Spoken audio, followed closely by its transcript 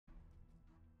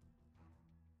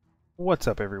What's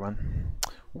up, everyone?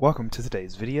 Welcome to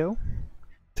today's video.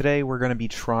 Today we're going to be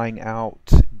trying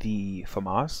out the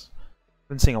FAMAS. I've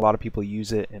been seeing a lot of people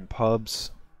use it in pubs.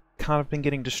 Kind of been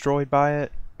getting destroyed by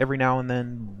it every now and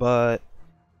then, but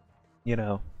you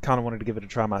know, kind of wanted to give it a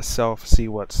try myself, see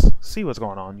what's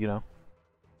going on, you know.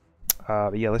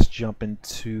 But yeah, let's jump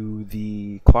into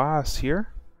the class here.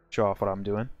 Show off what I'm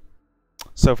doing.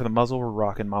 So for the muzzle, we're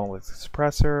rocking Monolithic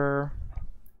Suppressor.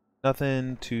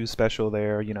 Nothing too special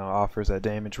there, you know, offers that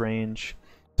damage range.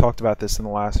 Talked about this in the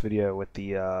last video with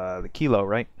the kilo,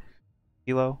 right?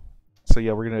 Kilo. So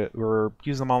yeah, we're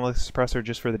using the Monolithic Suppressor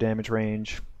just for the damage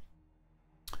range.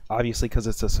 Obviously, because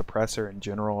it's a suppressor in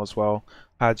general as well,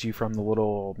 hides you from the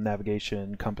little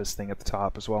navigation compass thing at the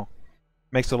top as well.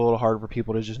 Makes it a little harder for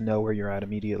people to just know where you're at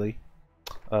immediately.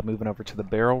 Moving over to the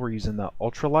barrel, we're using the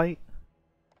ultralight.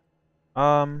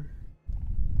 I'm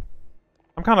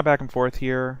kind of back and forth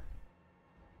here.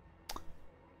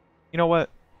 You know what?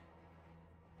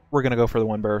 We're gonna go for the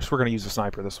one burst. We're gonna use a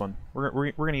sniper this one.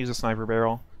 We're gonna use a sniper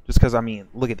barrel just because, I mean,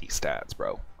 look at these stats,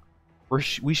 bro.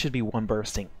 We should be one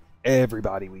bursting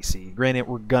everybody we see. Granted,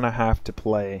 we're gonna have to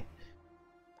play.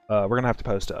 We're gonna have to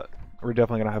post up. We're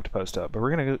definitely gonna have to post up, but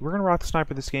we're gonna rock the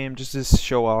sniper this game just to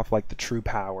show off like the true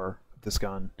power of this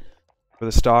gun. For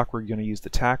the stock, we're gonna use the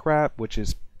Tac-Wrap, which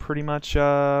is pretty much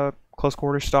close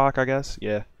quarter stock, I guess.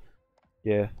 Yeah,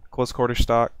 close quarter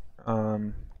stock.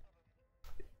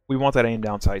 We want that aim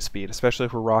down sight speed, especially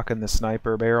if we're rocking the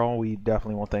sniper barrel. We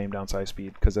definitely want the aim down sight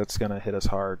speed because that's gonna hit us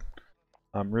hard.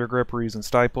 Rear grip, we're using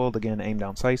Stippled. Again, aim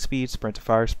down sight speed, sprint to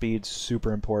fire speed,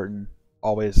 super important.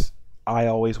 I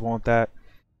always want that,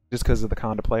 just because of the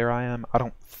kind of player I am. I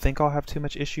don't think I'll have too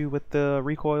much issue with the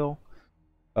recoil.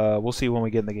 We'll see when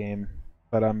we get in the game,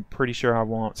 but I'm pretty sure I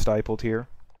want Stippled here.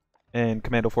 And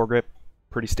Commando Foregrip,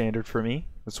 pretty standard for me.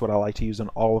 That's what I like to use in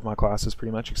all of my classes,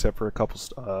 pretty much, except for a couple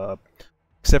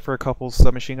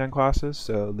submachine gun classes.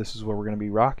 So this is what we're going to be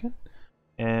rocking,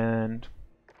 and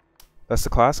that's the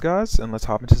class, guys. And let's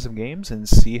hop into some games and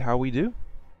see how we do.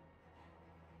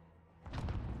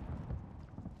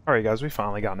 All right, guys, we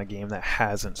finally got in a game that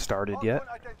hasn't started yet.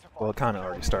 Well, it kind of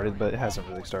already started, but it hasn't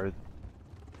really started.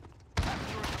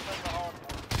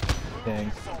 Dang.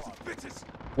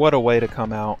 What a way to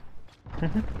come out.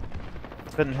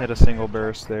 Didn't hit a single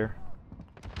burst there.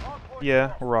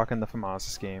 Yeah, we're rocking the FAMAS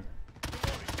this game.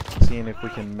 Seeing if we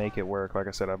can make it work. Like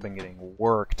I said, I've been getting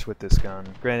worked with this gun.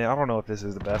 Granted, I don't know if this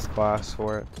is the best class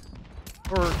for it.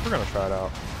 We're gonna try it out.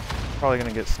 Probably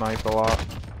gonna get sniped a lot.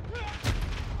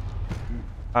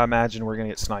 I imagine we're gonna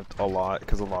get sniped a lot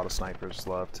because a lot of snipers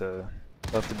love to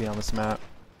be on this map.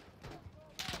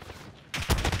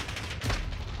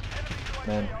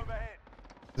 Man,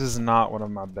 this is not one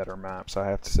of my better maps, I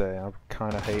have to say. I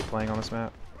kind of hate playing on this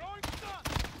map.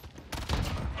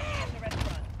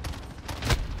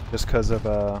 Just because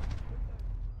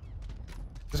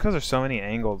there's so many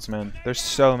angles, man. There's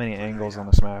so many angles on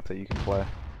this map that you can play.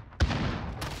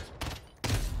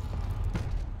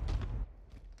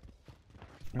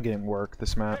 I'm getting work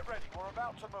this map.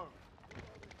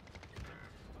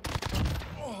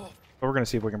 But we're gonna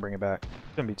see if we can bring it back.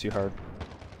 It's gonna be too hard.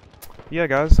 Yeah,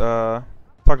 guys, talked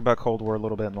about Cold War a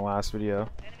little bit in the last video.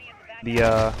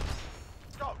 The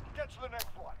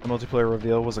multiplayer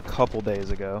reveal was a couple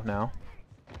days ago now.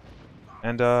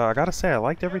 And I gotta say, I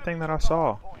liked everything that I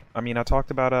saw. I mean, I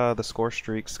talked about the score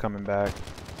streaks coming back.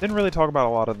 Didn't really talk about a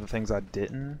lot of the things I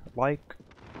didn't like.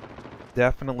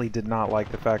 Definitely did not like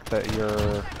the fact that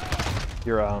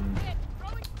your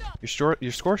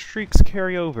score streaks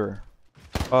carry over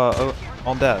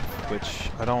on death, which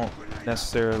I don't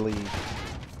necessarily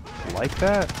like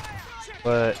that.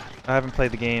 But I haven't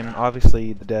played the game.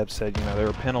 Obviously, the devs said, you know, there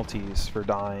were penalties for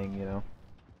dying, you know.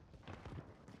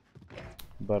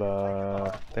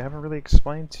 But they haven't really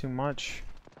explained too much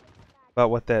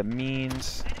about what that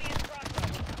means.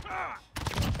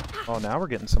 Oh, now we're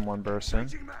getting some one bursts in.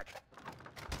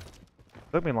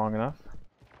 Took me long enough.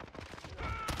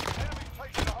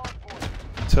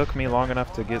 Took me long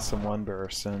enough to get some one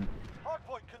bursts in.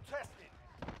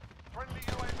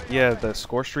 Yeah, the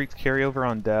score streaks carry over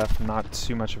on death. Not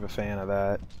too much of a fan of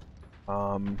that.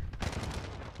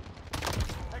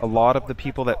 A lot of the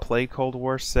people that play Cold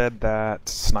War said that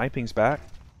sniping's back.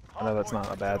 I know that's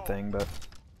not a bad thing, but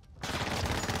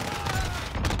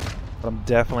I'm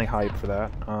definitely hyped for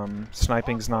that.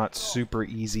 Sniping's not super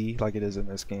easy like it is in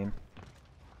this game.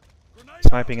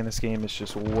 Sniping in this game is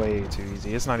just way too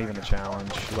easy. It's not even a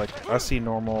challenge. Like, I see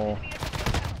normal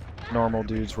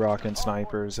dudes rocking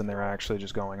snipers and they're actually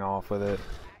just going off with it.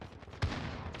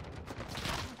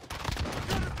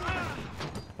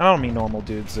 I don't mean normal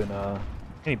dudes in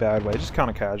any bad way, just kind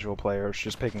of casual players,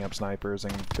 just picking up snipers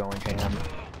and going ham.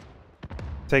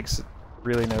 Takes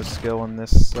really no skill in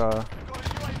this. Ooh,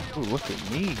 look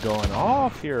at me going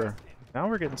off here. Now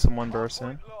we're getting some one bursts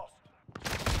in.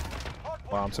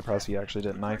 Wow, I'm surprised he actually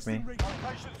didn't knife me.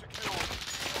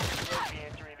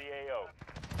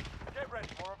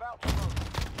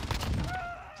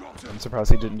 I'm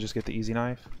surprised he didn't just get the easy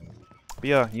knife. But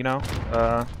yeah, you know,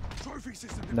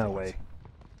 no way.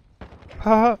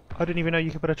 Haha, I didn't even know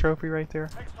you could put a trophy right there.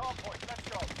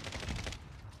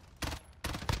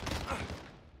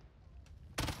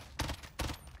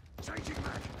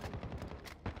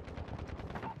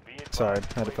 Sorry,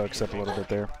 I had to focus up a little bit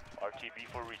there.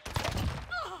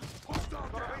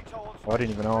 Oh, I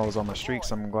didn't even know I was on my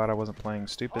streaks. I'm glad I wasn't playing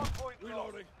stupid.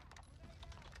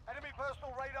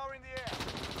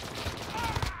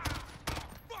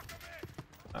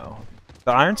 Oh.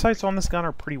 The iron sights on this gun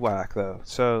are pretty whack though,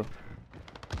 so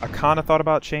I kind of thought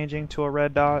about changing to a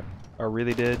red dot. I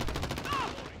really did.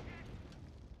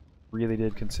 Really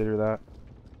did consider that.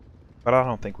 But I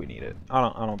don't think we need it. I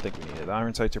don't think we need it. The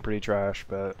iron sights are pretty trash,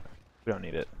 but we don't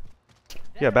need it.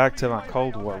 Yeah, back to my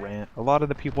Cold War rant. A lot of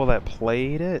the people that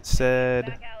played it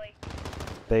said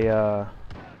they a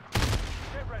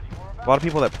lot of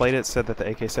people that played it said that the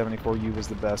AK-74U was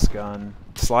the best gun.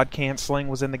 Slide canceling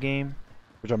was in the game,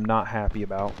 which I'm not happy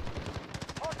about.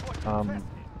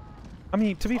 I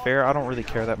mean, to be fair, I don't really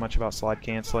care that much about slide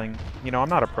canceling. You know, I'm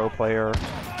not a pro player.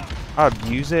 I'd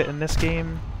use it in this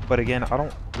game, but again, I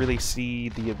don't really see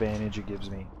the advantage it gives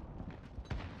me.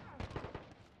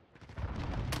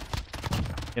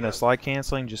 You know, slide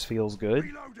canceling just feels good.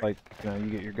 Like, you know, you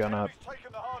get your gun up.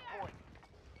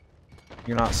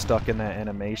 You're not stuck in that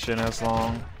animation as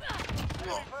long.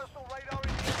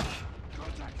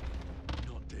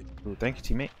 Ooh, thank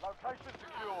you, teammate.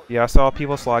 Yeah, I saw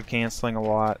people slide canceling a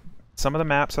lot. Some of the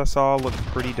maps I saw looked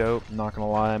pretty dope, I'm not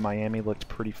gonna lie. Miami looked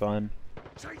pretty fun.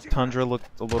 Tundra looked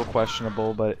a little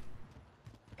questionable, but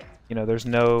you know, there's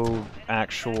no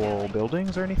actual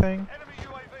buildings or anything.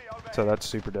 So that's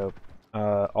super dope.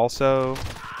 Also,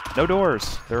 no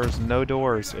doors. There was no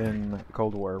doors in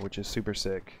Cold War, which is super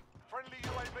sick.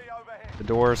 The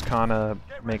doors kind of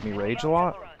make me rage a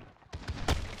lot.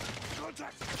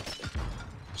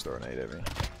 Just throw an 8 at me.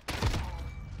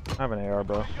 I have an AR,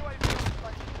 bro.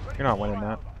 You're not winning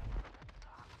that.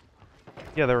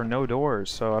 Yeah, there were no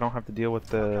doors, so I don't have to deal with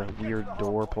the weird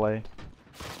door play.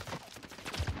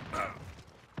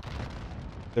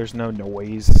 There's no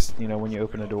noise, you know, when you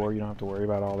open a door, you don't have to worry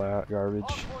about all that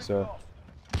garbage, so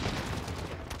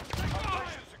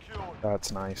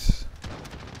that's nice.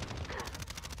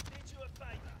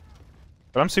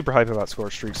 But I'm super hyped about score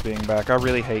streaks being back. I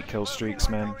really hate kill streaks,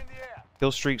 man.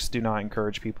 Kill streaks do not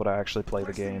encourage people to actually play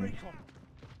the game.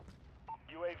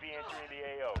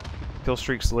 Kill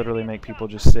streaks literally make people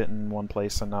just sit in one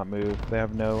place and not move. They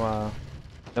have no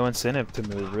incentive to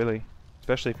move, really,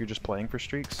 especially if you're just playing for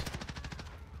streaks.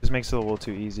 Just makes it a little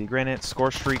too easy. Granted,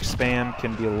 score streak spam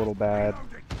can be a little bad.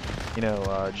 You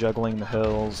know, juggling the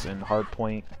hills and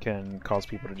hardpoint can cause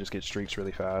people to just get streaks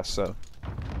really fast. So,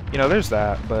 you know, there's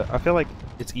that. But I feel like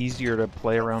it's easier to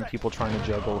play around people trying to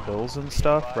juggle hills and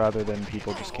stuff rather than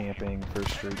people just camping for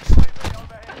streaks.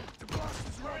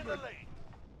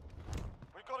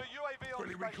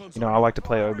 You know, I like to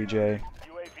play OBJ,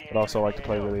 but also like to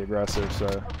play really aggressive.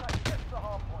 So,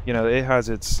 you know, it has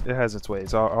its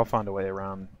ways. I'll find a way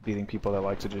around beating people that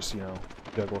like to just, you know,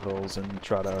 juggle hills and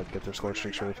try to get their score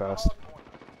streaks really fast.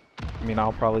 I mean,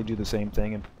 I'll probably do the same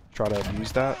thing and try to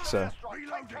abuse that, so I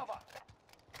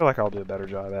feel like I'll do a better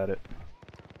job at it.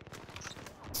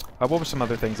 What were some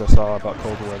other things I saw about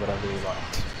Cold War that I really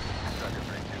liked?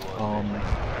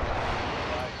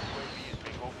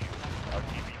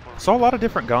 Saw a lot of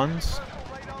different guns.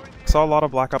 Saw a lot of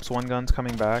Black Ops 1 guns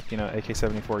coming back, you know,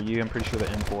 AK-74U. I'm pretty sure the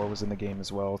N4 was in the game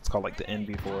as well. It's called like the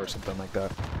NV4 or something like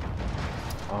that.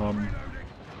 I'm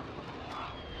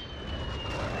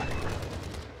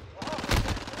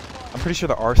pretty sure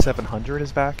the R700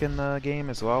 is back in the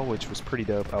game as well, which was pretty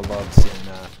dope. I loved seeing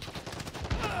that.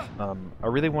 I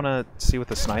really want to see what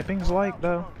the sniping's like,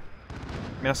 though.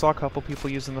 I mean, I saw a couple people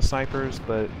using the snipers,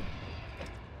 but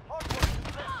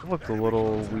it looked a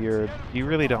little weird. You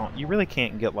really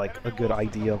can't get like a good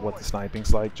idea of what the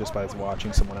sniping's like just by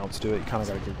watching someone else do it. You kind of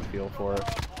gotta get the feel for it.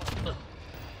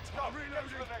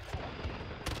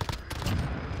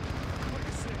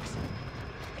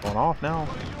 Going off now.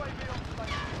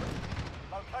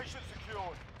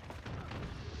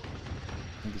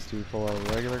 Can this dude pull out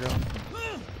a regular gun?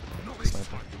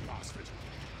 Sniper.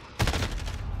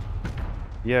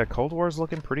 Yeah, Cold War's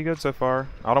looking pretty good so far.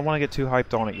 I don't want to get too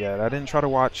hyped on it yet. I didn't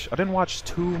watch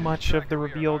too much of the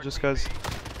reveal just because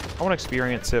I want to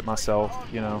experience it myself,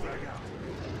 you know.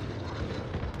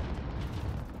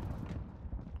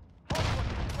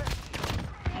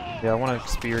 Yeah, I want to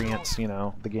experience, you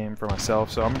know, the game for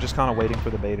myself, so I'm just kind of waiting for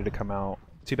the beta to come out.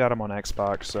 Too bad I'm on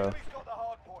Xbox, so...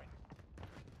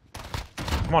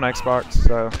 I'm on Xbox,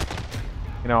 so...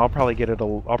 You know, I'll probably get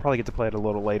to play it a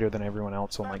little later than everyone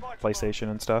else on, like,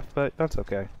 PlayStation and stuff, but that's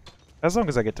okay. As long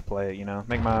as I get to play it, you know,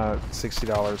 make my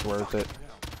 $60 worth it.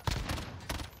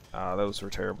 Those were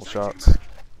terrible shots.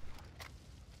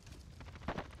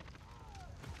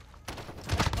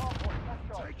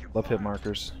 Love hit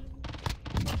markers.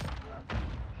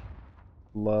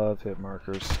 Love hit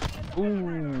markers.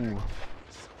 Ooh!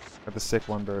 Got the sick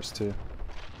one burst too.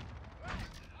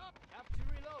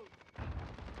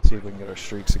 See if we can get our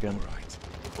streaks again. We've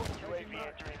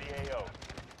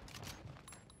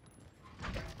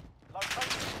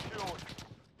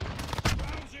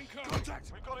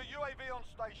got a UAV on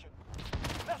station.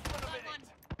 Less than a minute.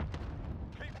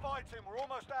 Keep fighting, we're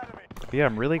almost out of it. But yeah,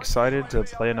 I'm really excited to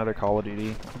play another Call of Duty.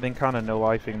 I've been kind of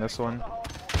no-lifing this one.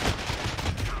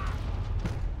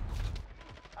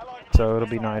 So it'll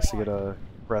be nice to get a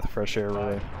breath of fresh air,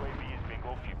 really.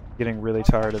 Getting really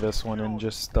tired of this one and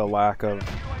just the lack of...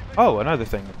 Oh, another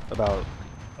thing about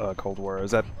Cold War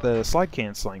is that the slide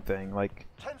canceling thing. Like,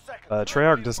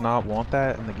 Treyarch does not want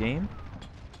that in the game.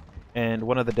 And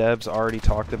one of the devs already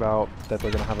talked about that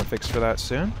they're going to have a fix for that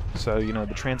soon. So, you know,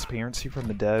 the transparency from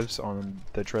the devs on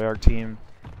the Treyarch team,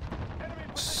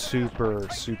 super,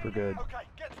 super good.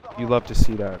 You love to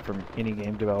see that from any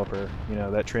game developer. You know,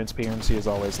 that transparency is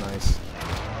always nice.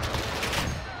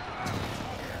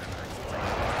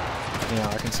 You know,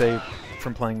 I can say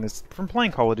from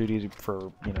playing Call of Duty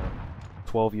for, you know,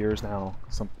 12 years now,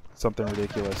 something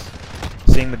ridiculous.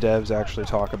 Seeing the devs actually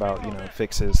talk about, you know,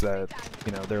 fixes that,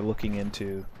 you know, they're looking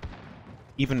into,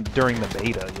 even during the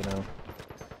beta, you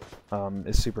know,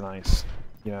 is super nice.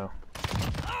 You know,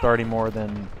 it's already more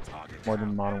than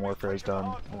Modern Warfare has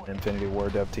done with the Infinity War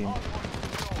dev team.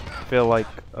 I feel like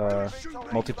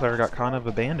multiplayer got kind of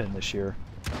abandoned this year.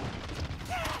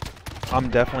 I'm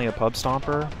definitely a pub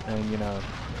stomper, and you know,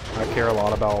 I care a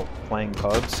lot about playing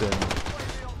pubs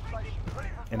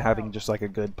and having just like a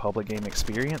good public game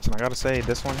experience, and I gotta say,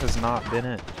 this one has not been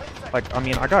it. Like, I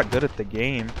mean, I got good at the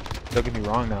game, don't get me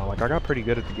wrong now, like I got pretty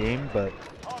good at the game, but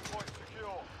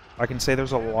I can say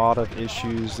there's a lot of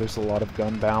issues, there's a lot of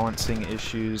gun balancing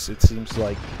issues. It seems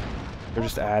like they're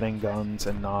just adding guns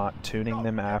and not tuning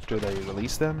them after they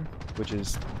release them, which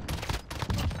is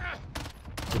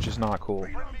not cool.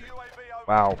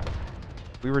 Wow.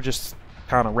 We were just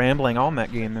kind of rambling on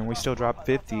that game and we still dropped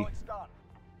 50.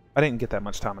 I didn't get that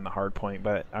much time in the hard point,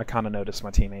 but I kind of noticed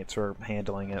my teammates were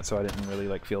handling it, so I didn't really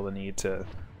like feel the need to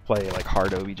play like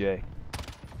hard OBJ.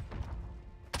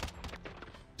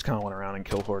 Just kind of went around and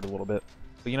kill horde a little bit.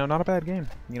 But you know, not a bad game.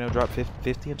 You know, dropped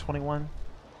 50 and 21.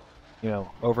 You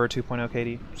know, over a 2.0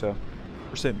 KD, so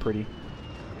we're sitting pretty.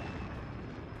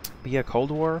 But yeah,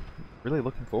 Cold War, really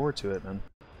looking forward to it, man.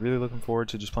 Really looking forward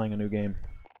to just playing a new game.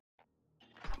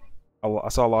 I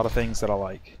saw a lot of things that I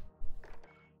like.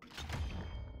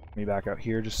 Let me back out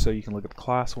here just so you can look at the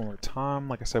class one more time.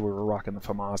 Like I said, we were rocking the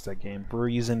FAMAS that game. We were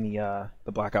using the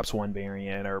Black Ops 1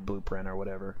 variant or blueprint or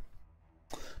whatever.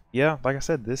 Yeah, like I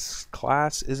said, this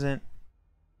class isn't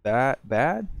that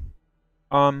bad.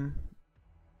 I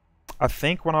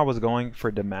think when I was going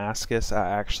for Damascus, I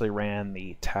actually ran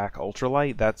the TAC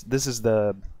Ultralight. This is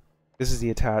the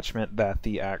attachment that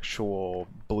the actual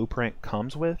blueprint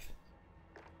comes with.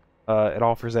 It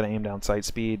offers that aim down sight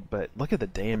speed, but look at the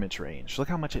damage range. Look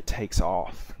how much it takes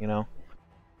off, you know?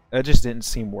 It just didn't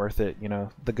seem worth it, you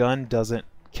know? The gun doesn't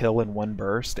kill in one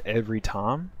burst every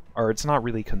time, or it's not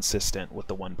really consistent with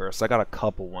the one burst. I got a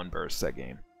couple one bursts that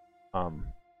game.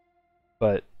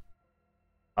 But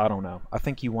I don't know. I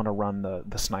think you want to run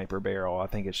the sniper barrel. I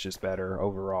think it's just better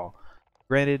overall.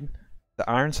 Granted, the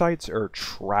iron sights are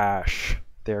trash.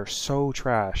 They're so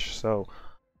trash. So,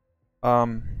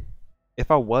 if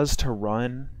I was to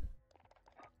run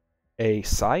a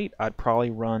sight, I'd probably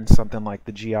run something like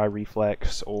the GI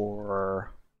Reflex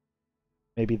or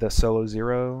maybe the Solo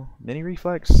Zero Mini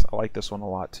Reflex. I like this one a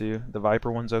lot too. The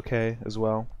Viper one's okay as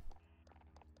well.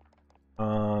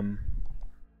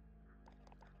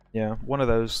 Yeah, one of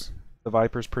those. The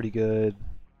Viper's pretty good.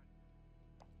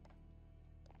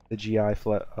 The GI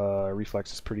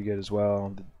Reflex is pretty good as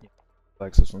well. The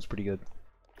Reflex, this one's pretty good.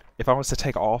 If I was to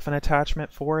take off an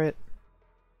attachment for it,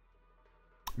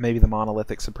 maybe the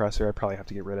Monolithic Suppressor, I'd probably have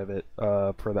to get rid of it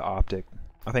for the optic.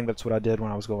 I think that's what I did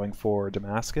when I was going for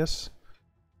Damascus.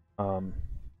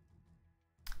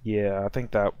 Yeah, I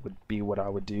think that would be what I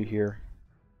would do here.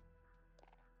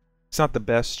 It's not the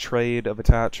best trade of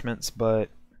attachments, but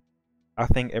I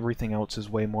think everything else is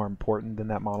way more important than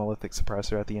that monolithic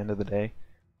suppressor at the end of the day.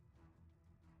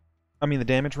 I mean, the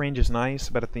damage range is nice,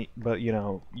 but you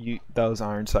know, those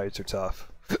iron sights are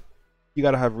tough. You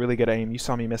gotta have really good aim. You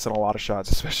saw me missing a lot of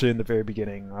shots, especially in the very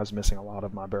beginning. I was missing a lot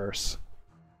of my bursts.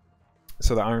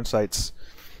 So the iron sights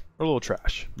are a little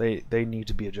trash. They need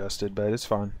to be adjusted, but it's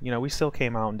fine. You know, we still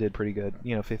came out and did pretty good.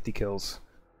 You know, 50 kills.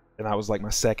 And that was like my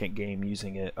second game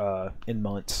using it in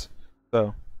months.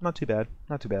 So, not too bad.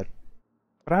 Not too bad.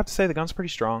 But I have to say the gun's pretty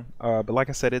strong. But like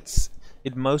I said,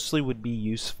 it mostly would be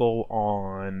useful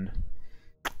on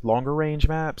longer range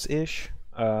maps-ish.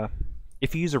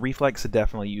 If you use a reflex,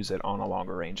 definitely use it on a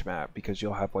longer range map because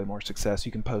you'll have way more success.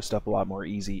 You can post up a lot more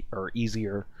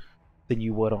easier than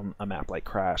you would on a map like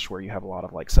Crash, where you have a lot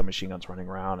of like submachine guns running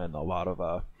around and a lot of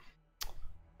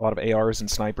ARs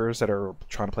and snipers that are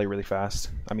trying to play really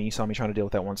fast. I mean, you saw me trying to deal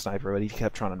with that one sniper, but he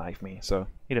kept trying to knife me, so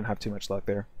he didn't have too much luck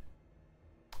there.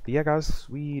 But yeah, guys,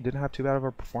 we didn't have too bad of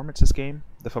a performance this game.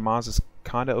 The FAMAS is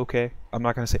kind of okay. I'm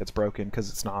not going to say it's broken, because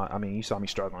it's not. I mean, you saw me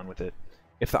struggling with it.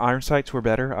 If the iron sights were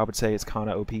better, I would say it's kind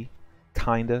of OP.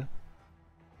 Kinda.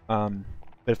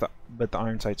 But the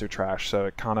iron sights are trash, so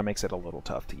it kind of makes it a little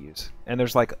tough to use. And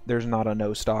there's not a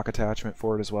no stock attachment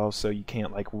for it as well, so you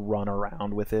can't like run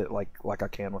around with it like I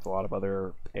can with a lot of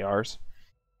other ARs.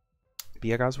 But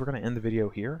yeah, guys, we're gonna end the video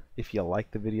here. If you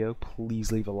like the video,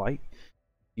 please leave a like.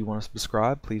 If you want to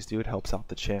subscribe, please do. It helps out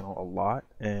the channel a lot.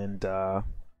 And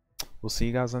we'll see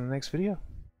you guys on the next video.